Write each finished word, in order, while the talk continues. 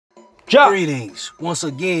Greetings. Once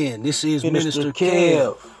again, this is Minister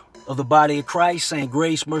Kev of the body of Christ, saying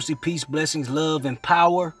grace, mercy, peace, blessings, love, and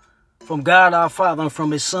power from God our Father and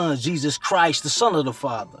from his Son, Jesus Christ, the Son of the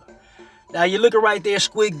Father. Now, you're looking right there,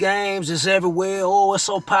 Squid Games, it's everywhere. Oh, it's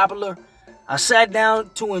so popular. I sat down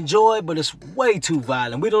to enjoy it, but it's way too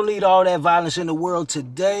violent. We don't need all that violence in the world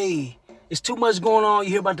today. It's too much going on. You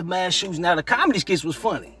hear about the mass shootings. Now, the comedy skits was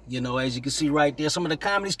funny. You know, as you can see right there, some of the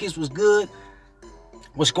comedy skits was good.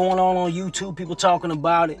 What's going on YouTube, people talking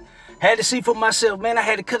about it. Had to see for myself, man, I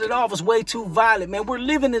had to cut it off. It's way too violent, man. We're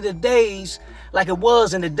living in the days like it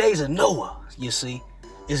was in the days of Noah, you see.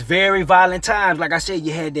 It's very violent times. Like I said,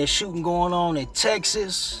 you had that shooting going on in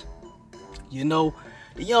Texas. You know,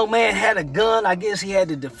 the young man had a gun. I guess he had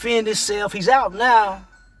to defend himself. He's out now.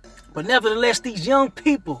 But nevertheless, these young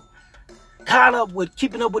people caught up with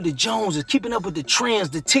keeping up with the Joneses, keeping up with the trends,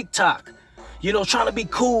 the TikTok. You know, trying to be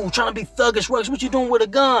cool, trying to be thuggish. What you doing with a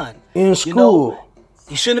gun? In school. You know,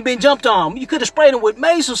 you shouldn't have been jumped on. You could have sprayed them with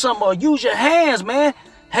mace or something, or use your hands, man.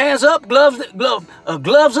 Hands up, gloves up,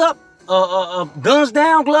 guns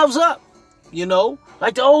down, gloves up. You know,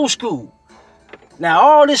 like the old school. Now,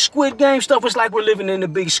 all this Squid Game stuff, it's like we're living in the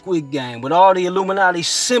big Squid Game with all the Illuminati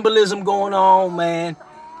symbolism going on, man.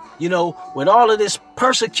 You know, with all of this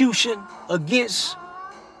persecution against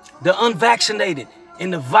the unvaccinated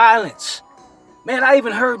and the violence. Man, I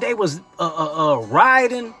even heard they was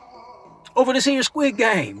rioting over this here Squid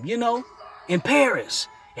Game, you know, in Paris.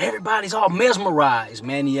 Everybody's all mesmerized,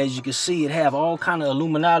 man. As you can see, it have all kind of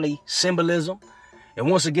Illuminati symbolism. And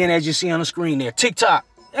once again, as you see on the screen there, TikTok,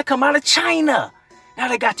 that come out of China. Now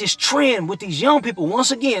they got this trend with these young people. Once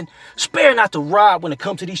again, spare not to rob when it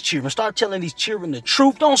comes to these children. Start telling these children the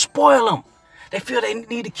truth. Don't spoil them. They feel they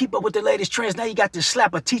need to keep up with the latest trends. Now you got this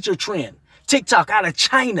slap a teacher trend. TikTok out of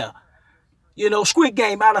China. You know, Squid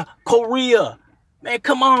Game out of Korea. Man,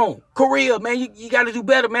 come on. Korea, man, you got to do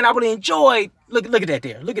better, man. I would have enjoyed. Look at that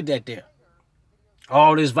there. Look at that there.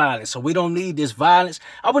 All this violence. So we don't need this violence.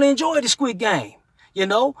 I would have enjoyed the Squid Game, you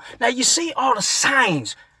know. Now, you see all the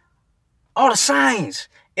signs. All the signs.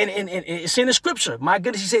 And it's in the scripture. My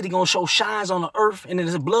goodness, he said he's going to show shines on the earth. And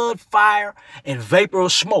there's blood, fire, and vapor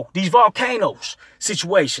of smoke. These volcanoes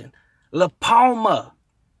situation. La Palma.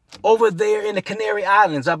 Over there in the Canary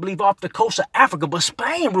Islands, I believe off the coast of Africa, but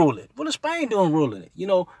Spain rule it. What is Spain doing ruling it? You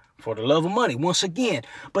know, for the love of money, once again.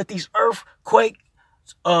 But these earthquakes,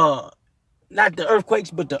 not the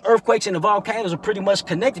earthquakes, but the earthquakes and the volcanoes are pretty much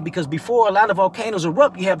connected because before a lot of volcanoes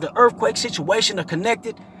erupt, you have the earthquake situation are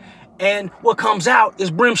connected. And what comes out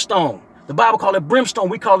is brimstone. The Bible calls it brimstone.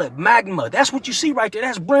 We call it magma. That's what you see right there.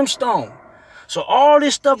 That's brimstone. So all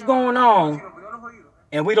this stuff going on.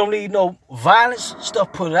 And we don't need no violence,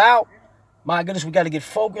 stuff put out. My goodness, we got to get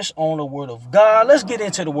focused on the word of God. Let's get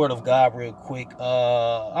into the word of God real quick.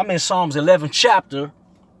 I'm in Psalms 11 chapter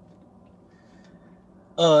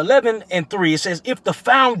 11 and 3. It says, if the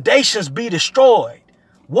foundations be destroyed,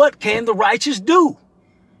 what can the righteous do?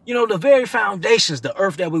 You know, the very foundations, the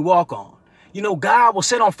earth that we walk on. You know, God will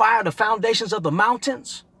set on fire the foundations of the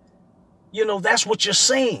mountains. You know, that's what you're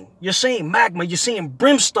seeing. You're seeing magma. You're seeing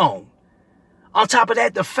brimstone. On top of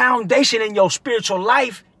that, the foundation in your spiritual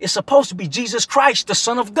life is supposed to be Jesus Christ, the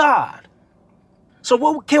Son of God. So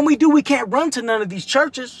what can we do? We can't run to none of these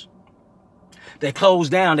churches. They closed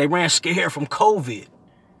down. They ran scared from COVID.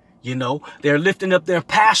 You know, they're lifting up their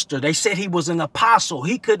pastor. They said he was an apostle.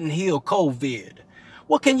 He couldn't heal COVID.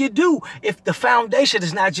 What can you do if the foundation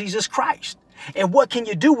is not Jesus Christ? And what can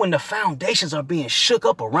you do when the foundations are being shook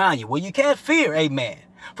up around you? Well, you can't fear, amen.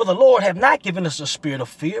 For the Lord have not given us a spirit of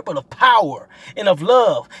fear, but of power and of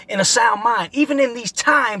love and a sound mind. Even in these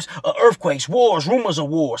times of earthquakes, wars, rumors of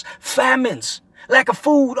wars, famines, lack of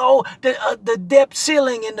food, the debt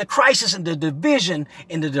ceiling and the crisis and the division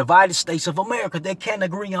in the divided states of America. They can't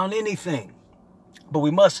agree on anything. But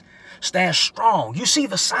we must stand strong. You see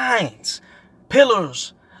the signs,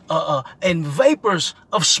 pillars and vapors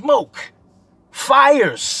of smoke,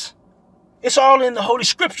 fires. It's all in the Holy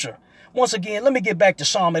Scripture. Once again, let me get back to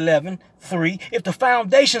Psalm 11:3. If the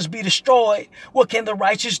foundations be destroyed, what can the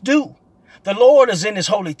righteous do? The Lord is in his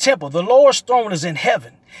holy temple. The Lord's throne is in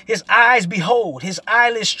heaven. His eyes behold, his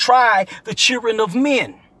eyelids try the children of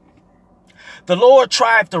men. The Lord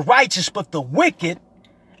trieth the righteous, but the wicked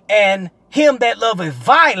and him that loveth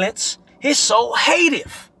violence, his soul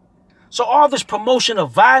hateth. So all this promotion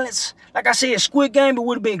of violence, like I said, Squid Game, it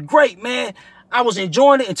would have been great, man. I was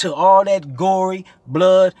enjoying it until all that gory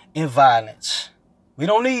blood and violence. We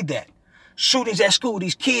don't need that. shootings at school.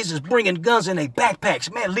 These kids is bringing guns in their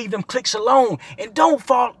backpacks. Man, leave them cliques alone. And don't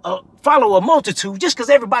follow a multitude. Just because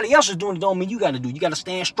everybody else is doing it don't mean you got to do it. You got to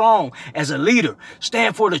stand strong as a leader.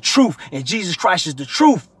 Stand for the truth. And Jesus Christ is the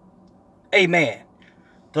truth. Amen.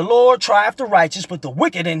 The Lord trieth the righteous, but the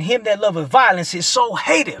wicked and him that loveth violence his soul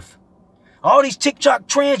hateth. All these TikTok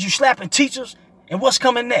trends, you slapping teachers. And what's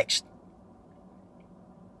coming next?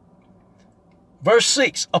 Verse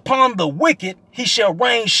 6, upon the wicked he shall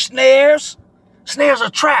rain snares. Snares are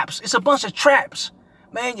traps. It's a bunch of traps.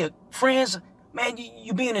 Man, your friends, man,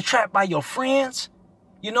 you being trapped by your friends,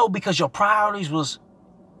 you know, because your priorities was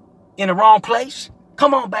in the wrong place.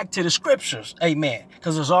 Come on back to the scriptures, amen,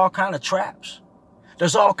 because there's all kind of traps.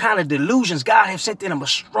 There's all kind of delusions. God has sent them a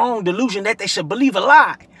strong delusion that they should believe a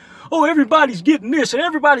lie. Oh, everybody's getting this and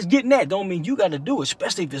everybody's getting that. Don't mean you got to do it,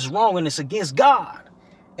 especially if it's wrong and it's against God.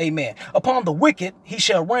 Amen. Upon the wicked, he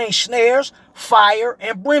shall rain snares, fire,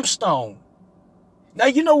 and brimstone. Now,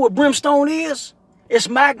 you know what brimstone is? It's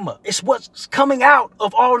magma. It's what's coming out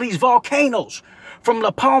of all these volcanoes. From La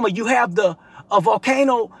Palma, you have a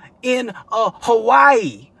volcano in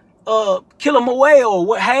Hawaii, Kilauea,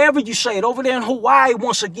 or however you say it, over there in Hawaii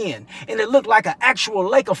once again. And it looked like an actual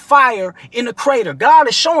lake of fire in the crater. God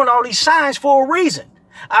is showing all these signs for a reason.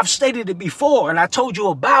 I've stated it before, and I told you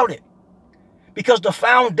about it. Because the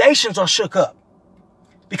foundations are shook up.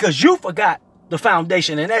 Because you forgot the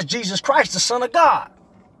foundation, and that's Jesus Christ, the Son of God.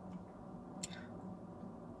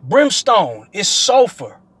 Brimstone is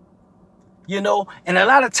sulfur, you know, and a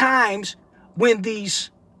lot of times when this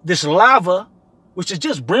lava, which is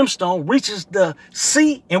just brimstone, reaches the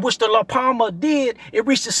sea, in which the La Palma did, it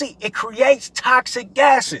reached the sea, it creates toxic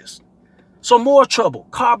gases. So more trouble,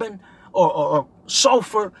 carbon or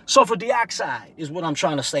sulfur dioxide is what I'm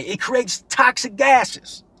trying to say. It creates toxic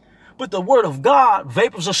gases. But the word of God,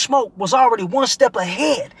 vapors of smoke, was already one step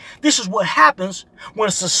ahead. This is what happens when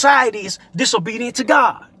a society is disobedient to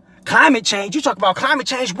God. Climate change, you talk about climate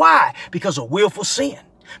change, why? Because of willful sin.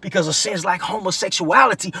 Because of sins like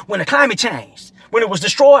homosexuality when the climate changed. When it was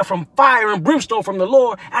destroyed from fire and brimstone from the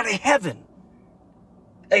Lord out of heaven.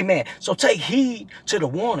 Amen. So take heed to the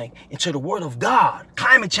warning and to the word of God.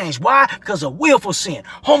 Climate change. Why? Because of willful sin,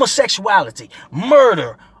 homosexuality,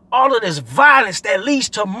 murder, all of this violence that leads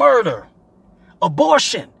to murder,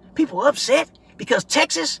 abortion. People upset because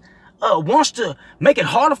Texas wants to make it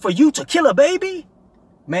harder for you to kill a baby.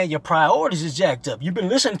 Man, your priorities is jacked up. You've been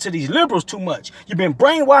listening to these liberals too much. You've been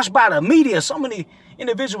brainwashed by the media. So many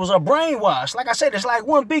individuals are brainwashed. Like I said, it's like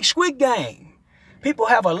one big Squid Game. People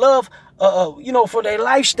have a love, you know, for their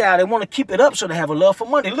lifestyle. They want to keep it up, so they have a love for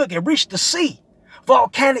money. Look, it reached the sea.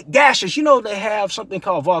 Volcanic gases. You know, they have something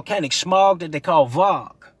called volcanic smog that they call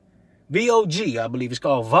VOG. V-O-G, I believe it's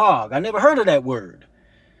called VOG. I never heard of that word.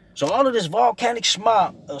 So all of this volcanic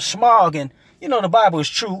smog, and, you know, the Bible is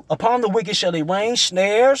true. Upon the wicked shall they rain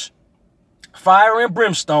snares, fire and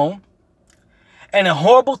brimstone, and a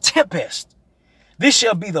horrible tempest. This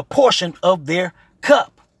shall be the portion of their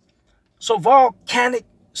cup. So volcanic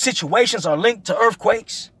situations are linked to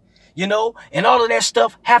earthquakes, you know, and all of that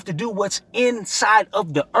stuff have to do what's inside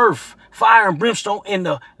of the earth. Fire and brimstone in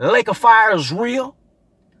the lake of fire is real.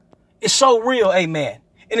 It's so real, amen.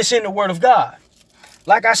 And it's in the word of God.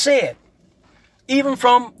 Like I said, even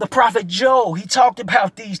from the prophet Joel, he talked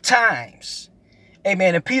about these times.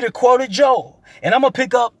 Amen. And Peter quoted Joel. And I'm going to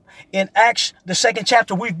pick up in Acts, the 2nd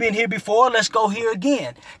chapter. We've been here before. Let's go here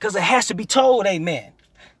again because it has to be told, amen.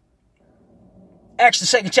 Acts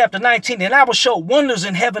the 2nd chapter 19, and I will show wonders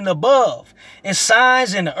in heaven above and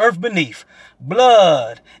signs in the earth beneath,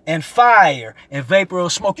 blood and fire and vapor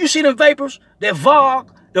of smoke. You see them vapors, that VOG,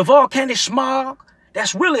 the volcanic smog,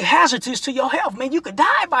 that's really hazardous to your health, man. You could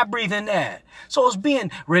die by breathing that. So it's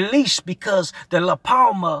being released because the La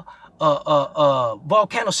Palma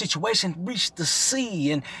volcano situation reached the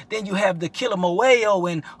sea, and then you have the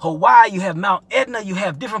Kilauea in Hawaii, you have Mount Etna, you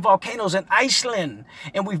have different volcanoes in Iceland,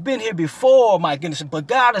 and we've been here before, my goodness. But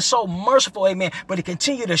God is so merciful, amen. But He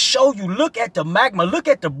continues to show you, look at the magma, look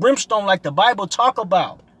at the brimstone like the Bible talk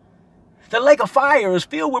about. The lake of fire is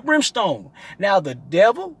filled with brimstone. Now the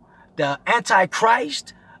devil, the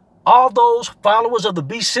Antichrist, all those followers of the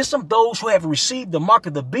beast system, those who have received the mark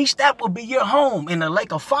of the beast, that will be your home in the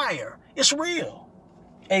lake of fire. It's real.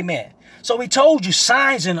 Amen. So He told you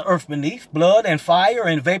signs in the earth beneath, blood and fire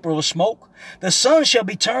and vapor of smoke. The sun shall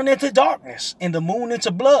be turned into darkness and the moon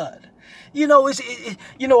into blood. You know,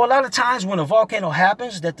 you know, a lot of times when a volcano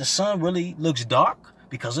happens that the sun really looks dark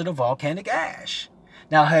because of the volcanic ash.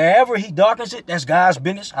 Now, however He darkens it, that's God's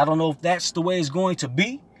business. I don't know if that's the way it's going to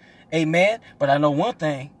be. Amen. But I know one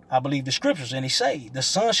thing. I believe the scriptures, and he say, the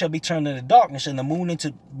sun shall be turned into darkness and the moon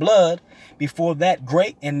into blood before that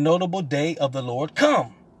great and notable day of the Lord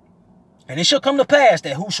come. And it shall come to pass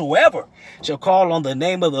that whosoever shall call on the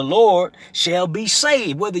name of the Lord shall be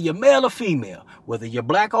saved, whether you're male or female, whether you're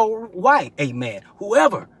black or white, amen.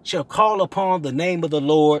 Whoever shall call upon the name of the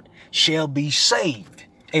Lord shall be saved.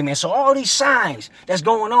 Amen. So all these signs that's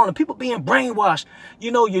going on and people being brainwashed,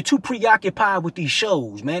 you know, you're too preoccupied with these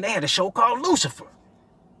shows, man. They had a show called Lucifer.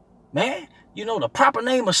 Man, you know, the proper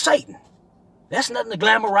name of Satan. That's nothing to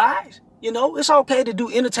glamorize. You know, it's okay to do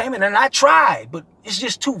entertainment, and I tried, but it's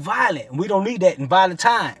just too violent. And we don't need that in violent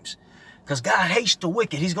times because God hates the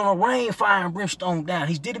wicked. He's going to rain fire and brimstone down.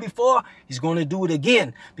 He's did it before. He's going to do it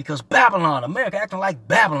again because Babylon, America acting like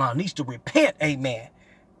Babylon, needs to repent, amen,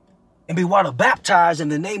 and be water baptized in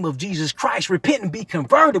the name of Jesus Christ. Repent and be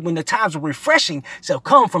converted when the times of refreshing shall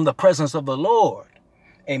come from the presence of the Lord.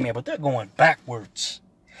 Amen. But they're going backwards.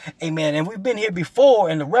 Amen. And we've been here before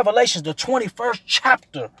in the Revelations, the 21st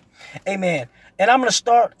chapter. Amen. And I'm going to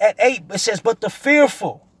start at 8. It says, but the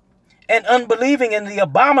fearful and unbelieving and the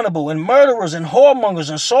abominable and murderers and whoremongers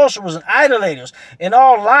and sorcerers and idolaters and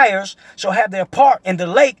all liars shall have their part in the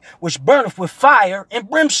lake which burneth with fire and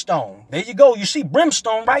brimstone. There you go. You see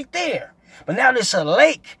brimstone right there. But now there's a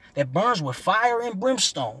lake that burns with fire and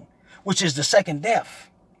brimstone, which is the second death.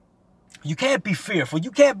 You can't be fearful. You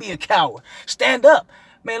can't be a coward. Stand up.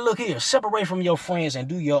 Man, look here, separate from your friends and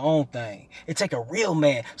do your own thing. It take a real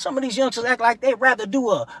man. Some of these youngsters act like they'd rather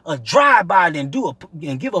do a drive-by than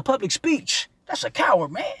give a public speech. That's a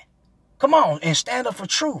coward, man. Come on and stand up for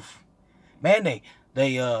truth. Man,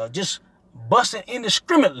 they just busting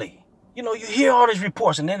indiscriminately. You know, you hear all these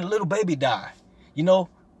reports and then the little baby die. You know,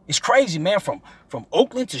 it's crazy, man, from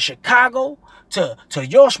Oakland to Chicago to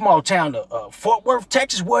your small town to Fort Worth,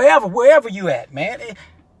 Texas, wherever you at, man.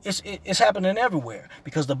 It's happening everywhere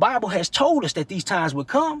because the Bible has told us that these times would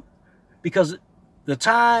come because these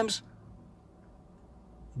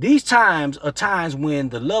times are times when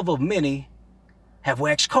the love of many have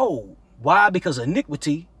waxed cold. Why? Because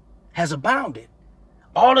iniquity has abounded.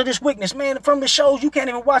 All of this wickedness, man, from the shows, you can't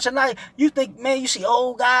even watch at night. You think, man, you see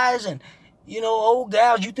old guys and, you know, old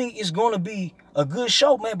gals, you think it's going to be a good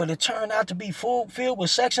show, man, but it turned out to be filled with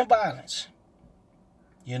sex and violence.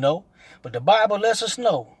 You know? But the Bible lets us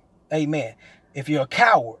know, amen, if you're a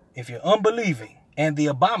coward, if you're unbelieving, and the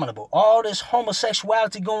abominable, all this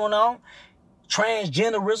homosexuality going on,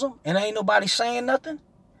 transgenderism, and ain't nobody saying nothing,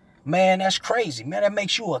 man, that's crazy. Man, that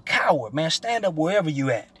makes you a coward, man. Stand up wherever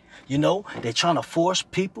you at. You know, they're trying to force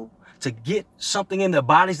people to get something in their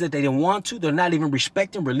bodies that they didn't want to. They're not even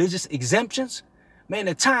respecting religious exemptions. Man,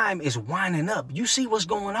 the time is winding up. You see what's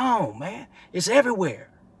going on, man. It's everywhere.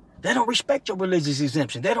 They don't respect your religious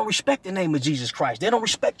exemption. They don't respect the name of Jesus Christ. They don't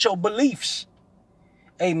respect your beliefs.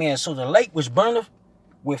 Amen. So the lake which burneth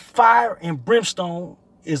with fire and brimstone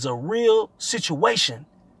is a real situation.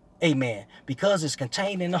 Amen. Because it's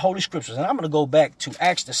contained in the Holy Scriptures. And I'm going to go back to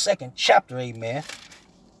Acts the 2nd chapter. Amen.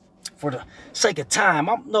 For the sake of time.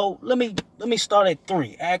 Let me start at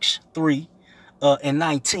 3. Acts 3 and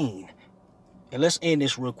 19. And let's end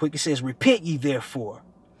this real quick. It says, repent ye therefore.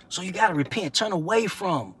 So you got to repent. Turn away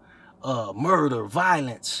from murder,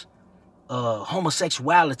 violence,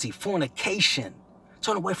 homosexuality, fornication.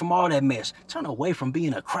 Turn away from all that mess. Turn away from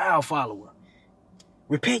being a crowd follower.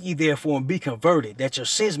 Repent ye therefore and be converted, that your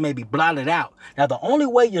sins may be blotted out. Now, the only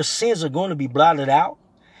way your sins are going to be blotted out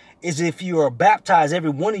is if you are baptized, every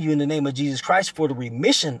one of you, in the name of Jesus Christ for the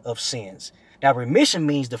remission of sins. Now, remission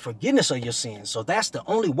means the forgiveness of your sins. So that's the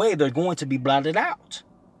only way they're going to be blotted out.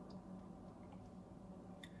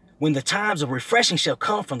 When the times of refreshing shall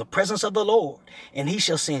come from the presence of the Lord, and he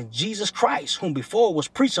shall send Jesus Christ, whom before was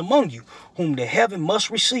preached among you, whom the heaven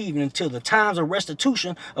must receive until the times of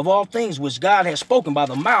restitution of all things which God has spoken by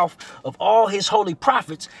the mouth of all his holy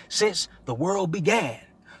prophets since the world began.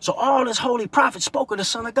 So all his holy prophets spoke of the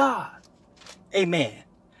Son of God. Amen.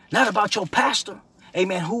 Not about your pastor,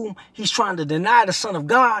 amen, whom he's trying to deny the Son of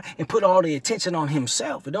God and put all the attention on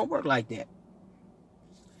himself. It don't work like that.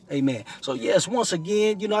 Amen. So, yes, once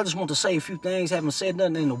again, you know, I just want to say a few things. Haven't said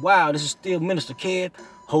nothing in a while. This is still Minister Kev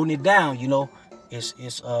holding it down, you know.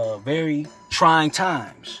 It's very trying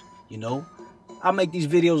times, you know. I make these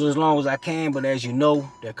videos as long as I can, but as you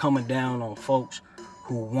know, they're coming down on folks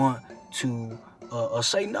who want to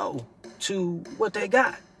say no to what they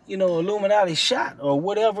got. You know, Illuminati shot or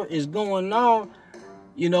whatever is going on.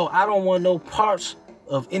 You know, I don't want no parts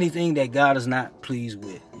of anything that God is not pleased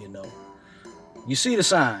with, you know. You see the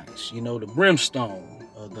signs, you know, the brimstone,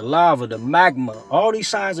 the lava, the magma. All these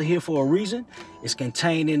signs are here for a reason. It's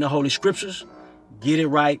contained in the Holy Scriptures. Get it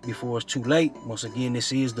right before it's too late. Once again,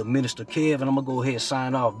 this is the Minister Kev, and I'm going to go ahead and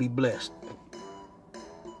sign off. Be blessed.